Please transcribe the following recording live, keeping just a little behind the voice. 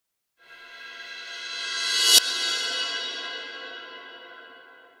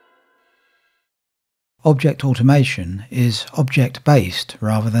Object automation is object-based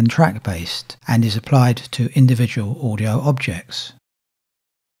rather than track-based and is applied to individual audio objects.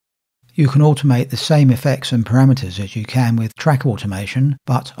 You can automate the same effects and parameters as you can with track automation,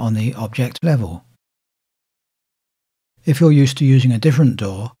 but on the object level. If you're used to using a different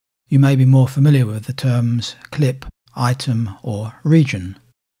DAW, you may be more familiar with the terms clip, item, or region.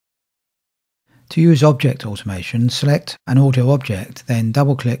 To use object automation, select an audio object, then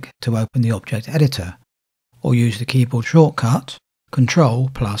double-click to open the object editor, or use the keyboard shortcut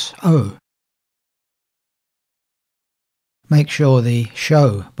Ctrl+O. Make sure the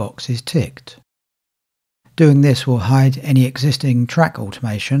Show box is ticked. Doing this will hide any existing track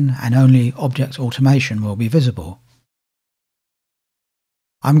automation and only object automation will be visible.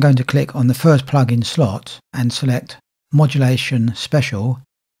 I'm going to click on the first plugin slot and select Modulation Special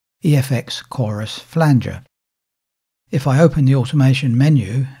EFX Chorus Flanger. If I open the automation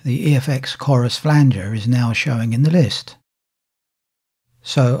menu, the EFX Chorus Flanger is now showing in the list.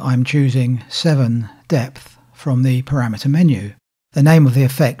 So I'm choosing 7 depth from the parameter menu. The name of the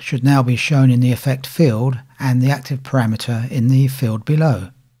effect should now be shown in the effect field and the active parameter in the field below.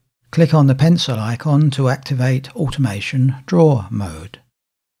 Click on the pencil icon to activate Automation Draw mode.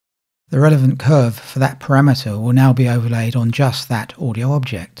 The relevant curve for that parameter will now be overlaid on just that audio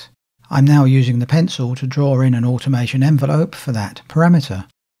object. I'm now using the pencil to draw in an automation envelope for that parameter.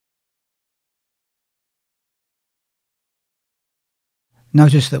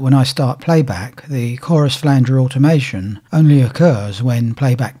 Notice that when I start playback, the chorus flanger automation only occurs when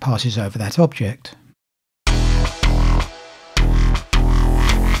playback passes over that object.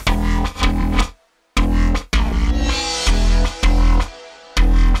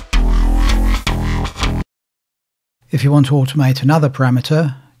 If you want to automate another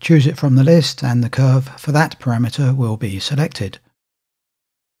parameter, choose it from the list and the curve for that parameter will be selected.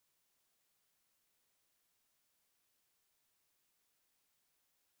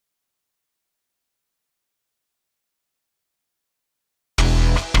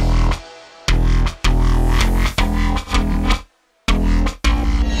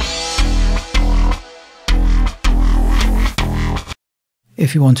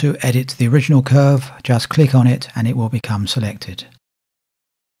 If you want to edit the original curve, just click on it and it will become selected.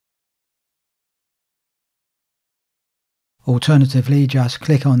 Alternatively, just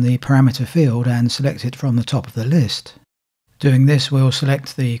click on the parameter field and select it from the top of the list. Doing this will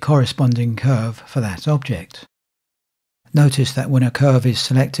select the corresponding curve for that object. Notice that when a curve is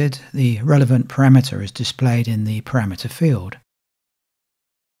selected, the relevant parameter is displayed in the parameter field.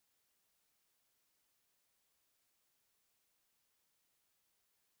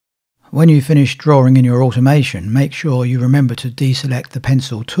 When you finish drawing in your automation, make sure you remember to deselect the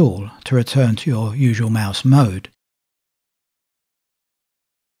pencil tool to return to your usual mouse mode.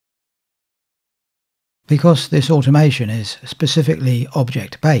 Because this automation is specifically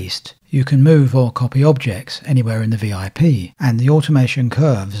object-based, you can move or copy objects anywhere in the VIP, and the automation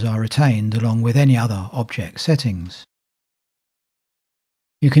curves are retained along with any other object settings.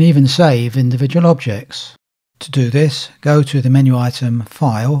 You can even save individual objects. To do this, go to the menu item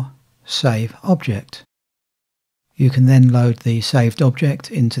File, Save Object. You can then load the saved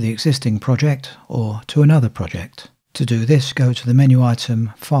object into the existing project or to another project. To do this, go to the menu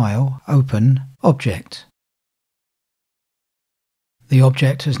item File, Open, Object. The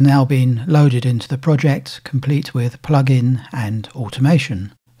object has now been loaded into the project, complete with plugin and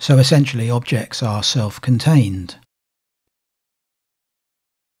automation. So essentially objects are self-contained.